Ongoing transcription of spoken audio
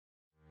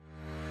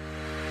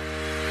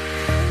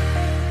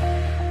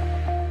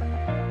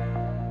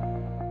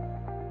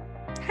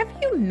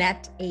you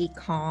met a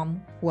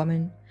calm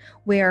woman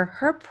where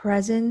her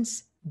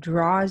presence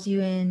draws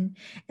you in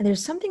and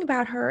there's something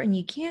about her and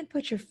you can't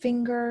put your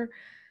finger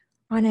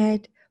on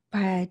it,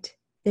 but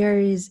there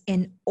is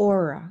an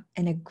aura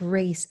and a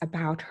grace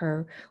about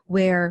her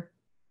where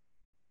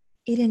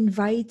it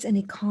invites and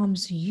it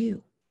calms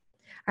you?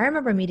 I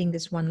remember meeting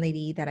this one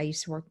lady that I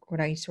used to work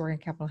in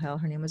Capitol Hill.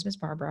 Her name was Miss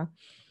Barbara.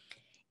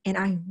 And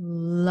I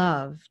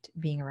loved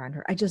being around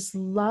her. I just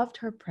loved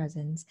her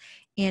presence.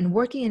 And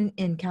working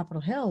in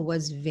Capitol Hill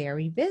was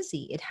very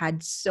busy. It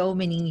had so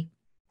many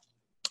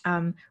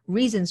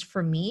reasons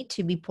for me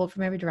to be pulled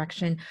from every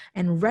direction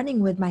and running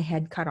with my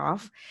head cut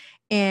off.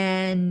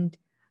 And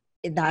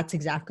that's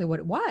exactly what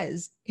it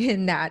was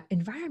in that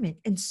environment.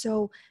 And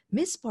so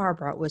Miss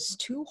Barbara was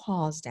 2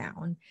 halls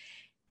down,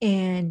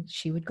 and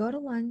she would go to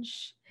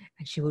lunch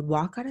and she would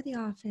walk out of the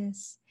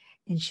office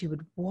and she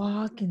would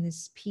walk in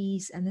this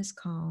peace and this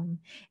calm,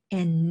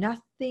 and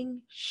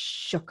nothing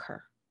shook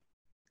her.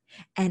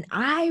 And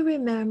I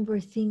remember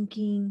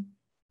thinking,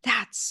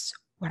 that's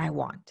what I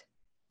want.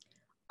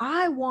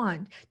 I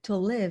want to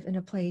live in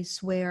a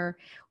place where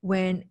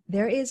when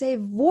there is a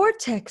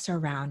vortex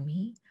around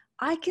me,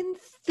 I can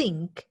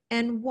think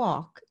and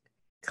walk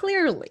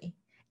clearly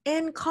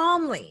and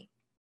calmly.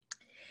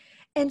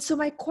 And so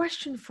my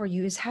question for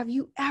you is, have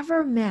you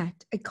ever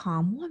met a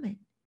calm woman?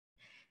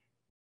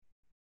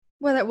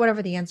 Well,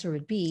 whatever the answer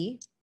would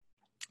be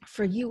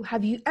for you,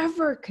 have you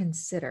ever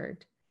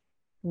considered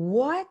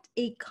what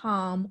a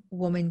calm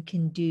woman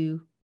can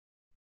do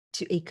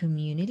to a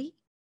community,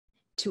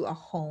 to a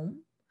home,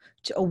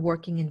 to a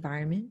working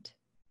environment?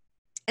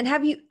 And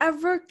have you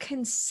ever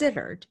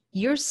considered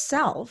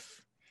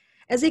yourself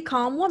as a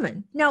calm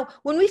woman? Now,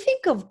 when we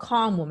think of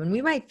calm woman,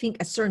 we might think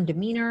a certain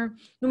demeanor.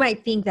 We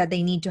might think that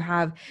they need to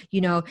have,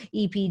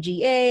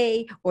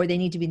 EPGA, or they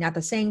need to be not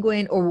the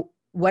sanguine, or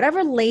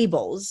whatever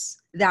labels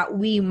that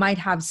we might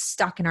have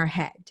stuck in our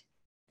head.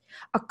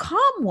 A calm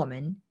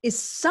woman is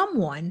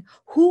someone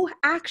who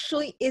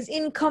actually is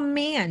in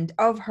command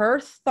of her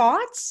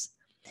thoughts,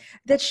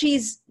 that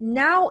she's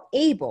now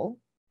able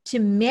to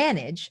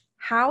manage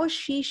how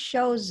she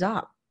shows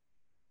up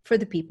for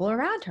the people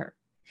around her.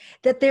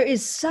 That there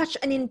is such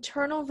an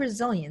internal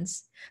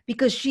resilience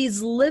because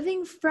she's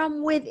living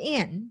from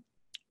within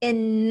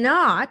and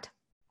not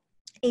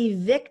a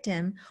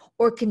victim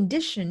or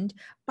conditioned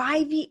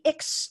by the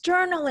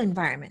external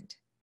environment.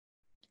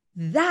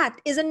 That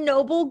is a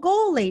noble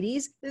goal,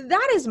 ladies.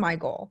 That is my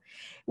goal.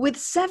 With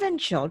 7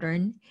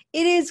 children,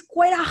 it is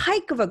quite a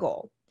hike of a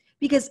goal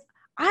because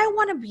I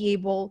want to be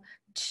able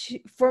to,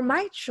 for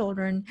my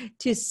children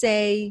to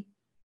say,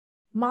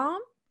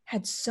 Mom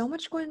had so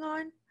much going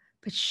on,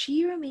 but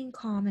she remained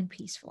calm and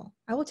peaceful.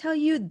 I will tell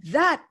you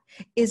that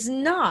is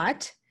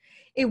not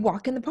a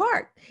walk in the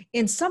park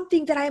and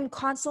something that I am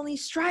constantly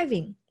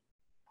striving.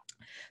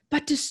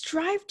 But to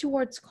strive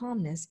towards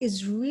calmness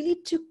is really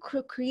to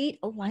create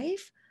a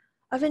life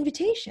of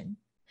invitation,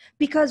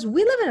 because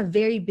we live in a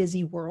very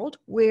busy world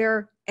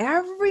where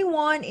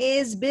everyone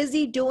is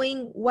busy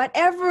doing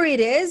whatever it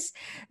is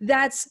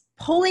that's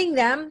pulling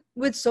them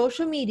with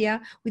social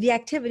media, with the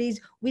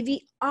activities, with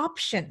the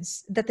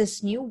options that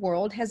this new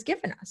world has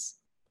given us.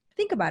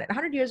 Think about it.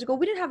 100 years ago,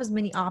 we didn't have as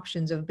many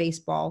options of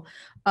baseball,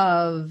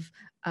 of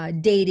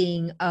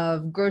dating,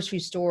 of grocery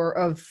store,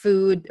 of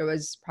food. There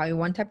was probably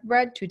 1 type of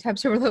bread, 2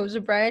 types of loaves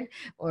of bread,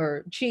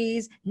 or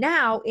cheese.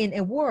 Now, in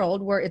a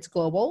world where it's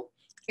global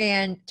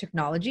and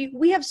technology,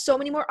 we have so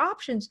many more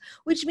options,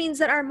 which means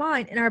that our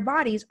mind and our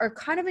bodies are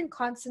kind of in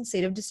constant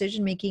state of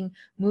decision-making,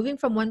 moving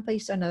from one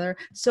place to another.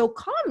 So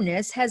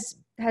calmness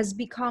has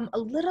become a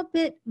little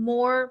bit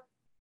more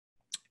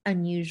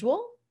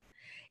unusual,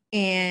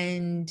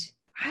 and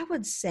I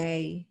would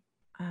say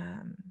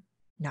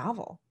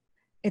novel.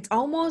 It's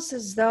almost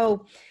as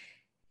though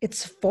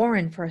it's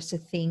foreign for us to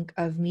think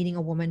of meeting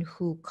a woman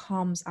who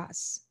calms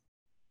us.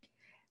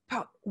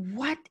 But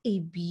what a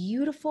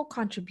beautiful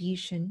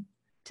contribution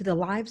to the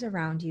lives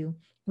around you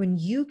when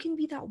you can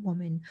be that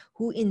woman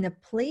who, in the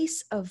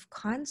place of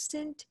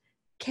constant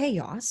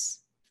chaos,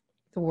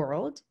 the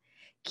world,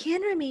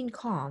 can remain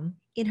calm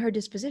in her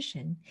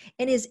disposition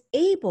and is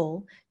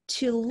able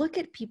to look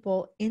at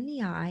people in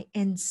the eye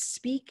and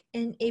speak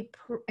in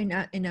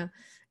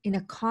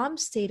a calm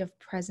state of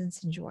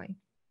presence and joy.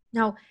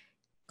 Now,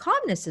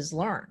 calmness is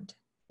learned.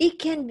 It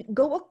can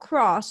go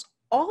across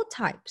all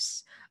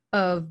types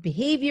of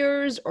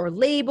behaviors or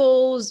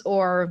labels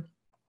or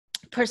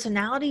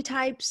personality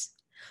types.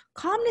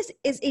 Calmness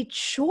is a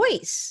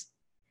choice.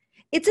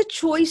 It's a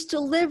choice to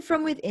live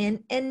from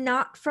within and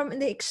not from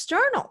the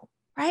external,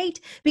 right?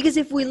 Because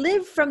if we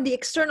live from the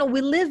external, we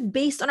live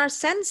based on our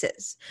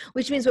senses,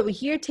 which means what we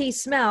hear,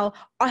 taste, smell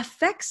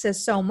affects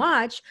us so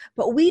much,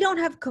 but we don't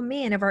have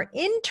command of our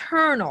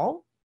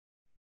internal,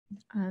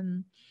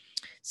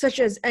 such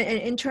as an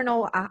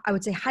internal, I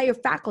would say higher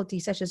faculty,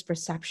 such as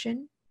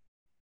perception,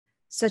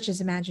 such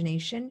as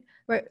imagination,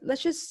 right?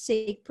 Let's just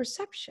say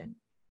perception.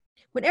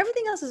 When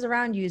everything else is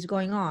around you is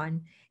going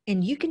on,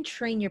 and you can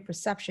train your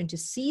perception to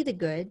see the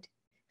good,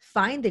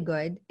 find the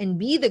good, and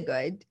be the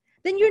good,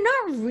 then you're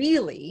not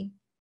really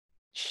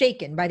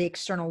shaken by the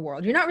external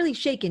world. You're not really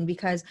shaken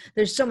because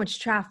there's so much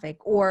traffic,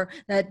 or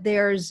that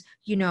there's,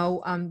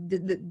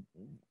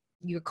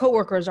 your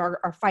coworkers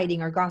are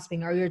fighting or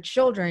gossiping, or your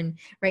children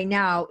right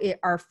now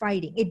are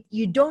fighting.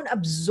 You don't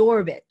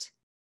absorb it.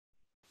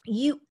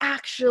 You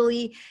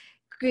actually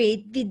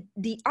create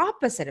the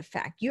opposite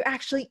effect. You're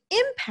actually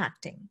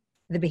impacting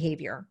the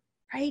behavior,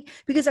 right?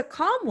 Because a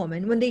calm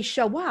woman, when they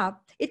show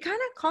up, it kind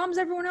of calms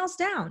everyone else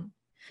down.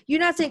 You're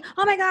not saying,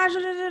 oh my gosh,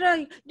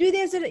 do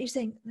this. You're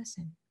saying,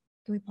 listen,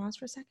 can we pause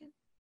for a second?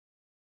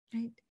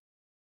 Right?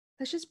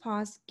 Let's just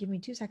pause. Give me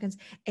 2 seconds.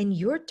 And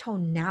your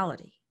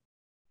tonality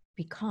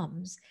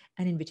becomes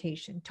an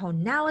invitation.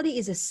 Tonality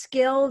is a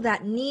skill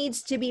that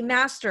needs to be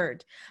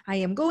mastered. I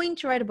am going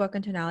to write a book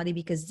on tonality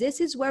because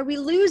this is where we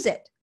lose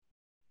it.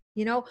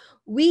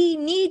 We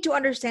need to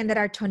understand that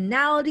our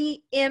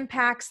tonality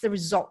impacts the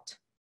result.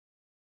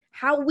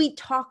 How we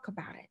talk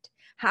about it,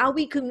 how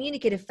we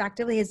communicate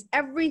effectively has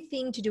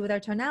everything to do with our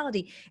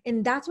tonality.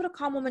 And that's what a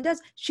calm woman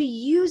does. She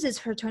uses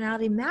her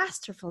tonality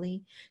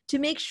masterfully to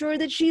make sure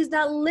that she's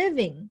not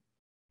living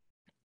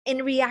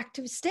in a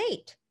reactive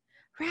state.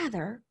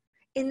 Rather,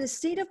 in the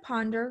state of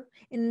ponder,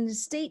 in the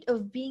state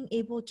of being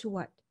able to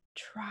what?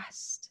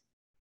 Trust.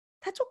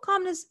 That's what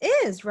calmness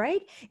is,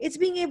 right? It's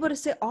being able to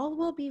say, all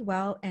will be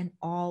well and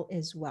all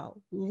is well.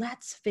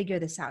 Let's figure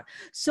this out.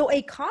 So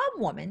a calm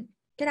woman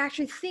can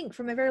actually think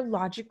from a very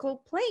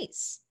logical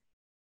place.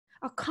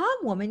 A calm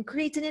woman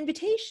creates an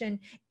invitation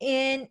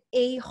in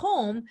a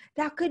home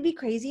that could be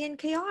crazy and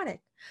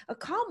chaotic. A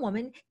calm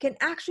woman can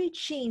actually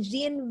change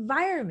the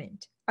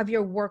environment of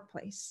your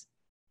workplace.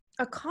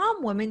 A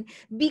calm woman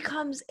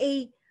becomes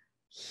a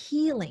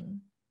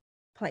healing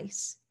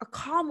place. A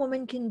calm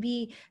woman can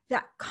be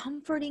that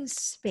comforting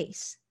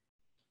space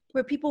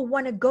where people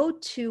want to go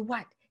to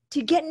what?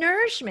 To get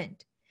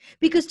nourishment.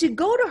 Because to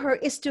go to her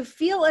is to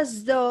feel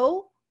as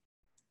though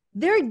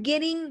they're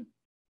getting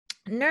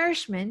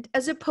nourishment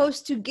as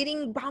opposed to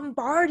getting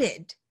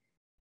bombarded.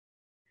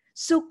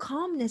 So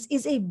calmness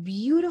is a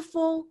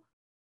beautiful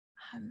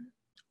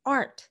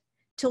art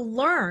to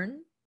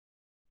learn,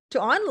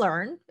 to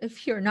unlearn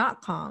if you're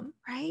not calm,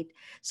 right?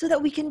 So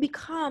that we can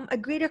become a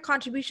greater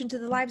contribution to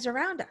the lives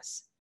around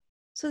us.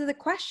 So the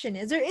question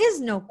is, there is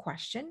no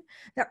question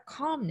that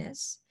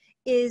calmness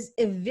is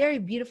a very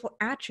beautiful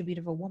attribute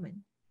of a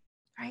woman,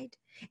 right?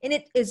 And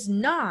it is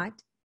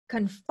not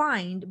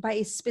confined by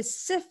a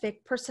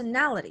specific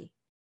personality.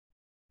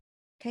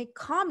 Okay,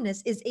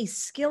 calmness is a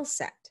skill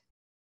set.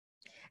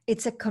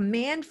 It's a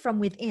command from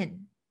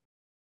within.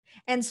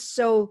 And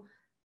so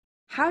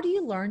how do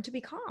you learn to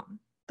be calm?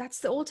 That's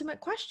the ultimate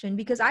question,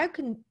 because I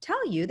can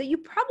tell you that you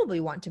probably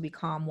want to be a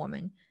calm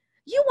woman.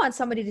 You want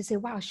somebody to say,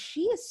 wow,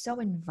 she is so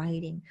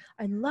inviting.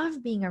 I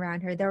love being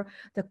around her.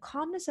 The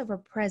calmness of her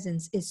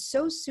presence is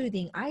so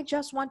soothing. I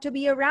just want to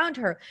be around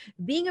her.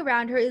 Being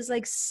around her is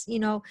like,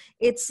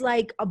 it's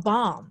like a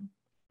balm.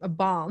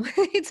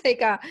 It's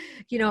like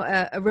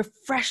a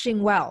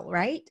refreshing well,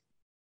 right?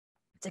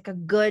 It's like a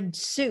good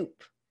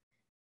soup.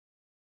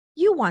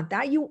 You want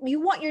that. You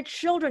want your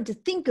children to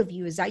think of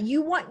you as that.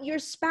 You want your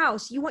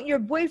spouse, you want your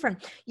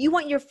boyfriend, you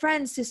want your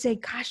friends to say,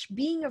 gosh,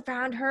 being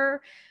around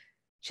her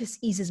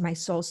just eases my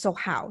soul. So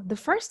how? The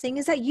first thing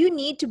is that you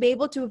need to be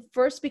able to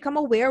first become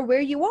aware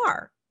where you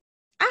are.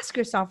 Ask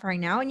yourself right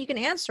now, and you can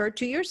answer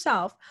to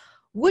yourself,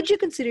 would you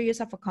consider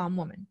yourself a calm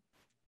woman?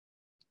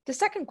 The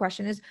second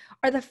question is,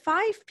 are the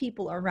 5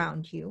 people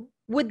around you,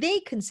 would they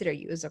consider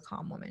you as a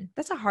calm woman?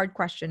 That's a hard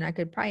question. I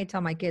could probably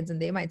tell my kids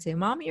and they might say,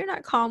 Mom, you're not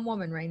a calm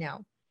woman right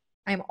now.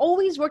 I'm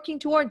always working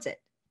towards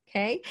it.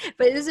 Okay.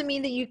 But it doesn't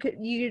mean that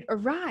you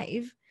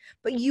arrive,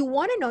 but you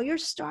want to know your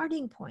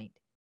starting point.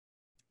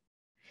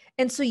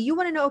 And so you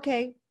want to know,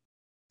 okay,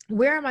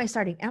 where am I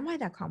starting? Am I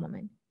that calm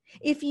woman?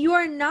 If you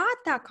are not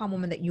that calm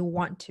woman that you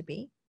want to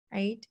be,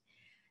 right,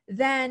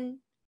 then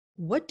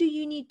what do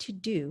you need to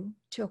do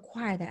to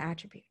acquire that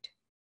attribute?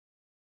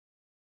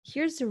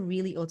 Here's the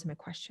really ultimate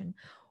question.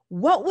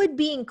 What would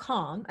being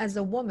calm as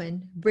a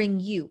woman bring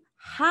you?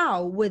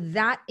 How would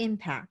that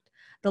impact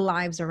the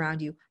lives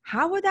around you?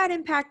 How would that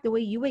impact the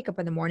way you wake up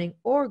in the morning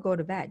or go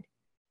to bed?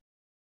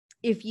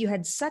 If you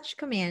had such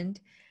command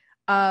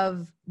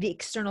of the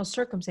external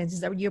circumstances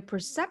that your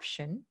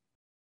perception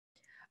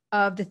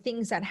of the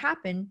things that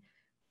happen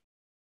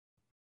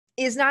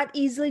is not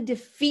easily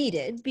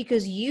defeated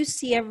because you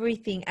see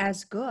everything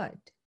as good,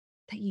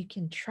 that you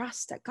can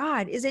trust that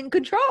God is in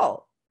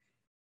control,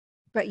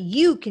 but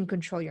you can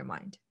control your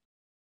mind.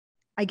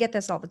 I get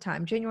this all the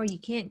time. January, you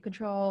can't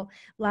control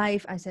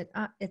life. I said,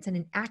 it's an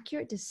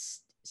inaccurate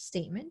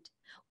statement.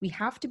 We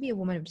have to be a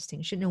woman of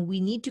distinction, and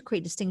we need to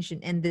create distinction.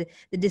 And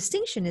the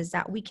distinction is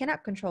that we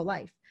cannot control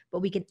life,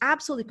 but we can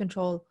absolutely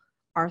control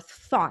our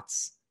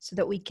thoughts so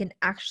that we can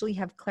actually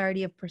have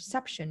clarity of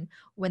perception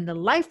when the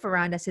life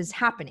around us is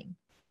happening.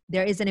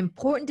 There is an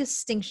important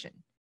distinction,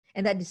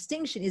 and that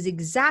distinction is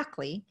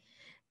exactly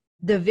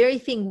the very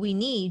thing we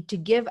need to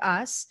give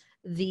us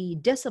the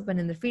discipline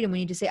and the freedom we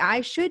need to say,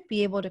 I should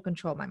be able to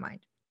control my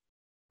mind.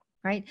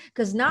 right?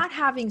 Because not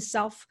having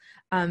self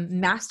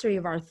mastery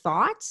of our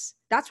thoughts,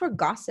 that's where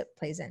gossip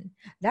plays in.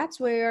 That's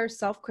where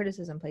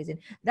self-criticism plays in.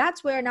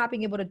 That's where not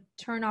being able to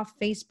turn off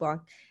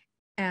Facebook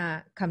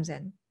comes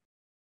in.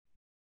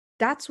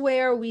 That's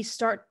where we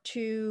start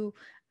to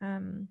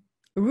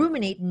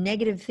ruminate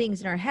negative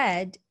things in our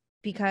head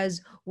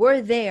because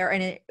we're there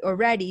and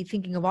already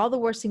thinking of all the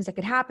worst things that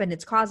could happen.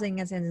 It's causing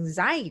us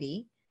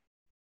anxiety.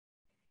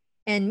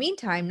 And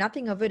meantime,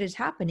 nothing of it is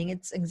happening.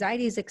 It's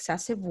anxiety is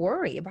excessive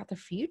worry about the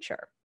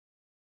future.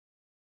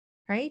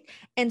 Right?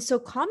 And so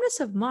calmness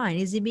of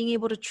mind is in being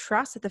able to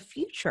trust that the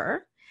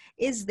future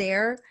is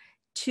there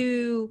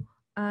to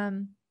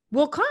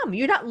will come.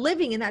 You're not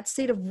living in that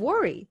state of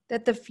worry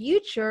that the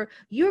future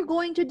you're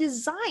going to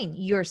design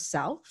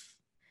yourself,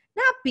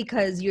 not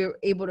because you're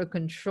able to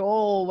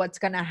control what's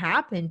going to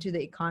happen to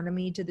the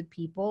economy, to the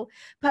people,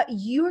 but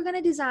you're going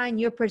to design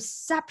your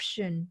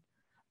perception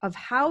of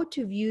how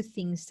to view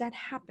things that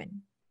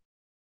happen.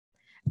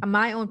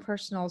 My own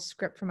personal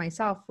script for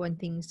myself when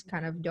things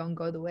kind of don't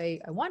go the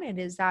way I wanted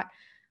is that,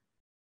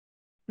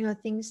 you know,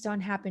 things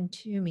don't happen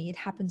to me. It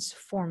happens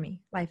for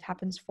me. Life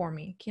happens for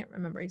me. I can't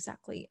remember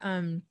exactly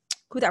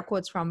who that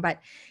quote's from, but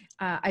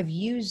I've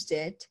used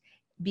it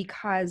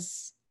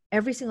because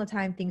every single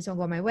time things don't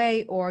go my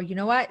way, or you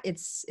know what,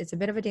 it's a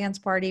bit of a dance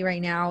party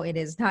right now. It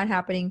is not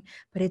happening,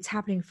 but it's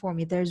happening for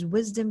me. There's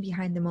wisdom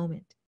behind the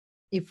moment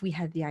if we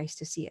had the eyes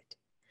to see it.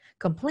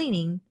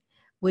 Complaining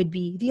would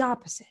be the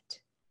opposite.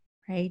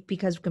 Right?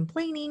 Because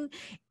complaining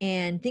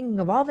and thinking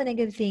of all the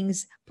negative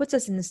things puts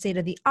us in the state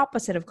of the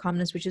opposite of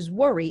calmness, which is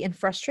worry and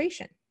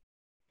frustration.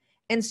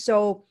 And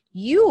so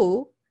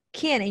you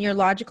can, in your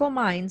logical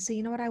mind, say,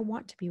 you know what, I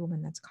want to be a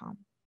woman that's calm.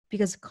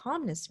 Because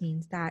calmness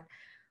means that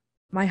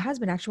my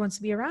husband actually wants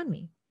to be around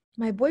me.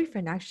 My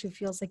boyfriend actually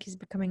feels like he's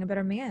becoming a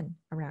better man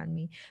around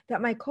me.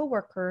 That my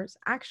coworkers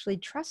actually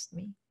trust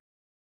me.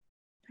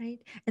 Right?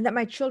 And that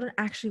my children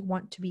actually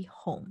want to be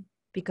home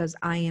because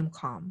I am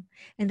calm,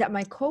 and that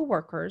my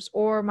coworkers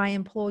or my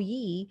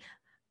employee,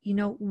 you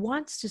know,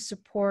 wants to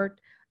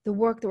support the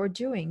work that we're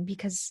doing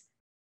because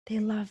they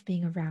love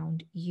being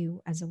around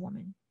you as a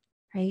woman,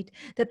 right?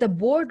 That the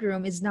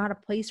boardroom is not a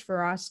place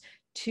for us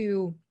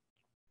to,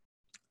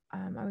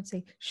 I would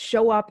say,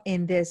 show up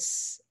in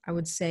this, I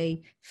would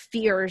say,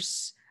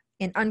 fierce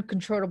and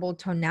uncontrollable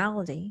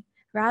tonality.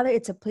 Rather,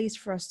 it's a place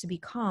for us to be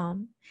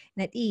calm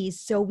and at ease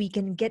so we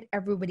can get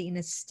everybody in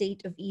a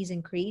state of ease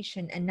and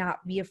creation and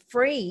not be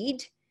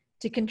afraid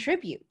to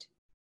contribute,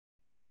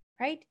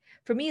 right?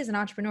 For me as an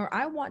entrepreneur,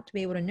 I want to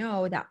be able to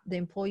know that the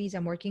employees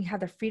I'm working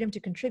have the freedom to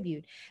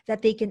contribute,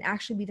 that they can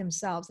actually be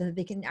themselves and that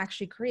they can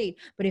actually create.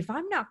 But if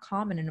I'm not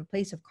calm and in a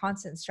place of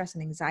constant stress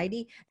and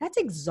anxiety, that's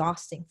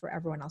exhausting for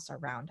everyone else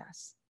around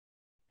us.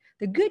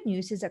 The good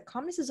news is that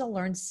calmness is a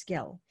learned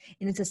skill,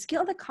 and it's a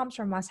skill that comes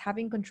from us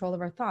having control of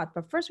our thought.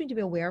 But first, we need to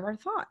be aware of our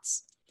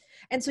thoughts.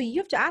 And so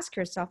you have to ask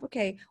yourself,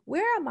 okay,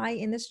 where am I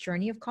in this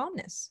journey of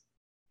calmness?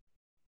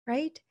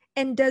 Right?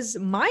 And does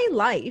my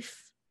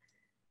life,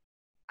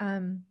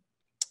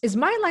 is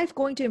my life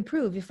going to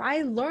improve if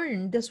I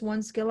learn this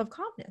one skill of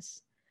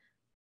calmness?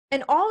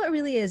 And all it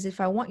really is,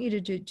 if I want you to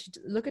do,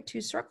 to look at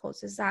two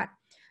circles, is that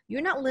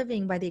you're not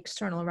living by the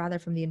external, rather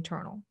from the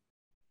internal.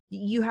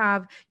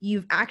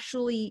 You've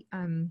actually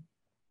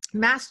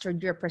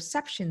mastered your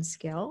perception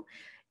skill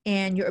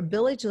and your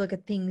ability to look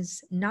at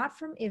things not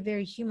from a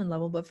very human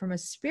level, but from a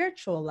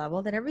spiritual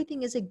level, that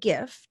everything is a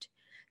gift.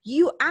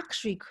 You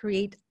actually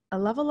create a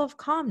level of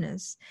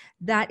calmness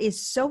that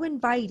is so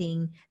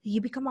inviting that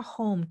you become a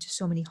home to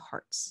so many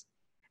hearts.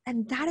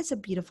 And that is a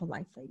beautiful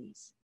life,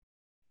 ladies.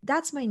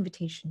 That's my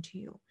invitation to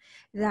you,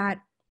 that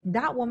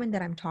woman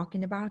that I'm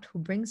talking about who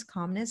brings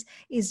calmness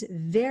is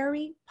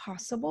very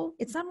possible.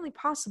 It's not only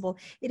possible,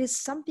 it is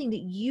something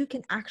that you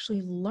can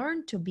actually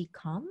learn to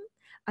become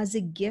as a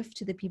gift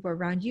to the people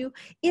around you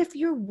if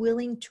you're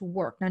willing to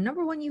work. Now,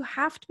 number one, you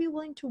have to be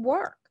willing to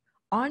work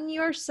on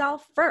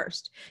yourself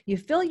first. You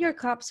fill your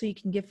cup so you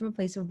can give from a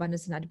place of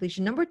abundance and not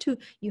depletion. Number two,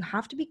 you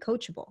have to be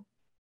coachable.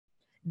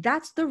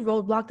 That's the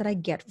roadblock that I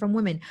get from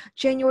women.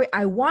 January,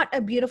 I want a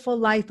beautiful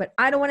life, but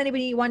I don't want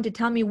anybody to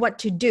tell me what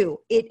to do.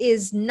 It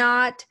is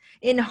not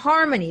in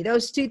harmony.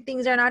 Those two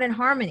things are not in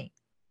harmony,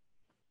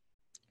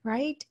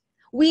 right?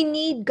 We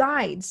need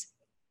guides.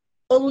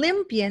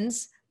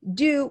 Olympians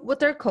do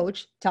what their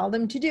coach tell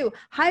them to do.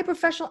 High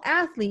professional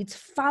athletes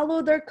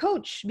follow their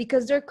coach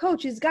because their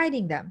coach is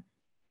guiding them.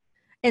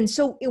 And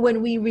so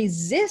when we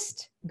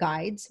resist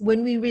guides,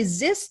 when we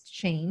resist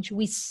change,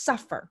 we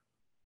suffer.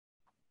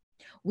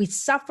 We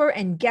suffer,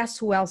 and guess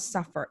who else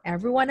suffer?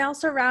 Everyone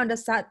else around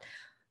us that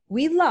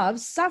we love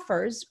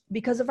suffers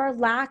because of our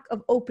lack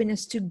of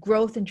openness to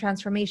growth and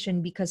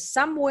transformation, because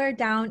somewhere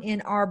down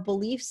in our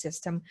belief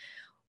system,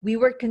 we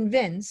were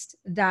convinced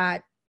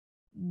that,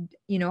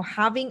 you know,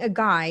 having a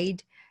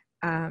guide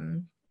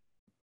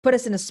put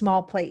us in a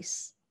small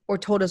place or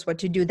told us what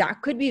to do.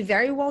 That could be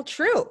very well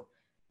true.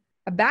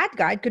 A bad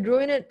guide could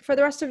ruin it for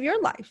the rest of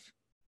your life,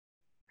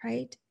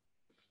 right?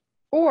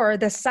 Or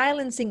the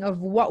silencing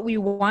of what we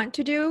want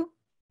to do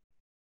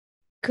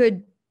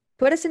could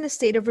put us in a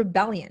state of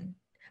rebellion.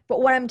 But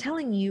what I'm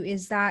telling you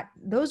is that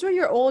those were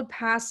your old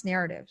past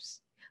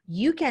narratives.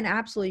 You can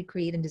absolutely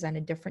create and design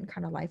a different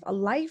kind of life, a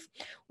life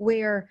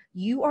where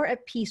you are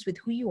at peace with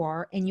who you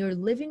are and you're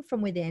living from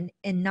within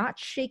and not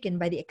shaken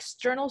by the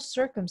external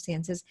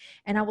circumstances.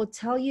 And I will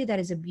tell you that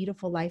is a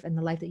beautiful life and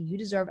the life that you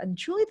deserve, and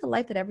truly the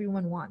life that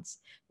everyone wants.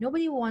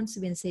 Nobody wants to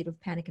be in a state of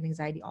panic and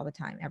anxiety all the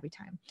time, every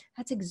time.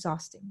 That's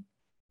exhausting.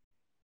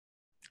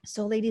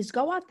 So ladies,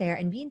 go out there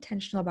and be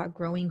intentional about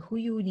growing who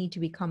you need to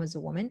become as a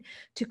woman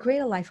to create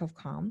a life of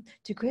calm,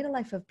 to create a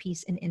life of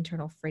peace and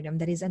internal freedom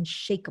that is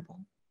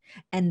unshakable.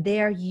 And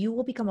there you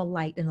will become a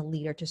light and a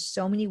leader to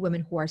so many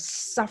women who are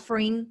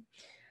suffering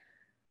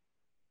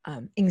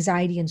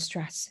anxiety and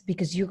stress,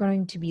 because you're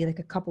going to be like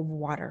a cup of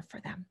water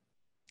for them.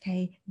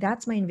 Okay.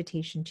 That's my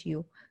invitation to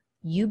you.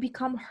 You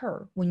become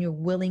her when you're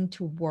willing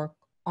to work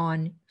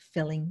on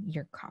filling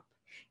your cup.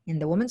 In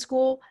the women's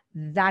school,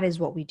 that is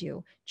what we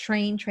do.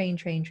 Train, train,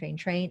 train, train,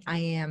 train. I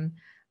am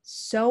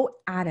so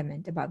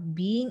adamant about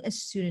being a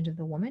student of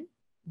the woman,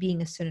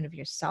 being a student of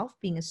yourself,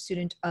 being a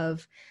student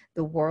of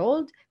the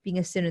world, being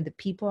a student of the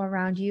people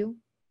around you,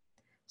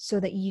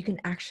 so that you can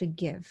actually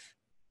give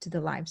to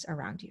the lives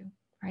around you,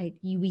 right?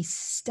 We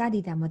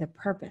study them with a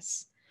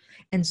purpose.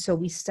 And so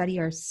we study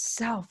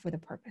ourselves with a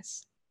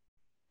purpose.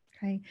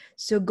 Okay.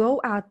 So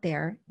go out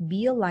there,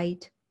 be a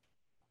light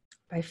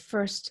by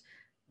first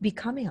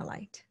becoming a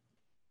light.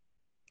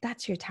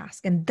 That's your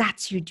task and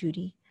that's your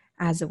duty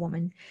as a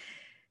woman.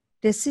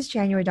 This is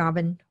January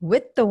Dobbin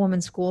with the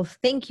Women's School.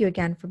 Thank you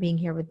again for being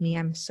here with me.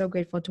 I'm so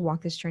grateful to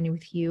walk this journey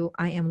with you.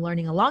 I am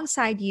learning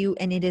alongside you,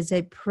 and it is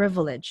a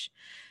privilege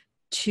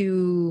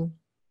to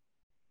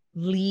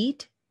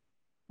lead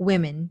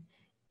women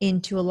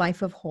into a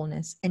life of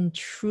wholeness and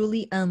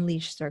truly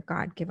unleash their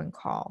God-given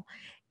call.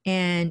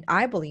 And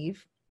I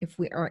believe if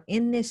we are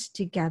in this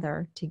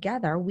together,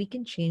 we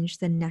can change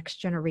the next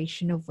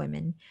generation of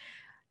women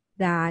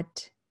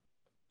that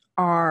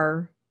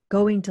are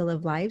going to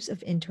live lives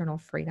of internal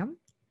freedom.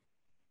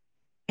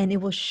 And it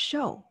will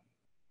show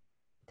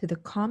through the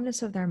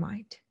calmness of their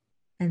mind.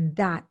 And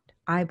that,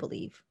 I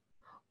believe,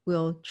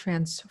 will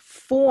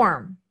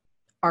transform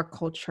our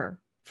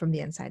culture from the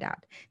inside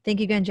out. Thank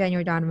you again,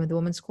 January Donovan with the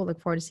Women's School.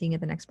 Look forward to seeing you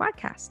at the next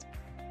podcast.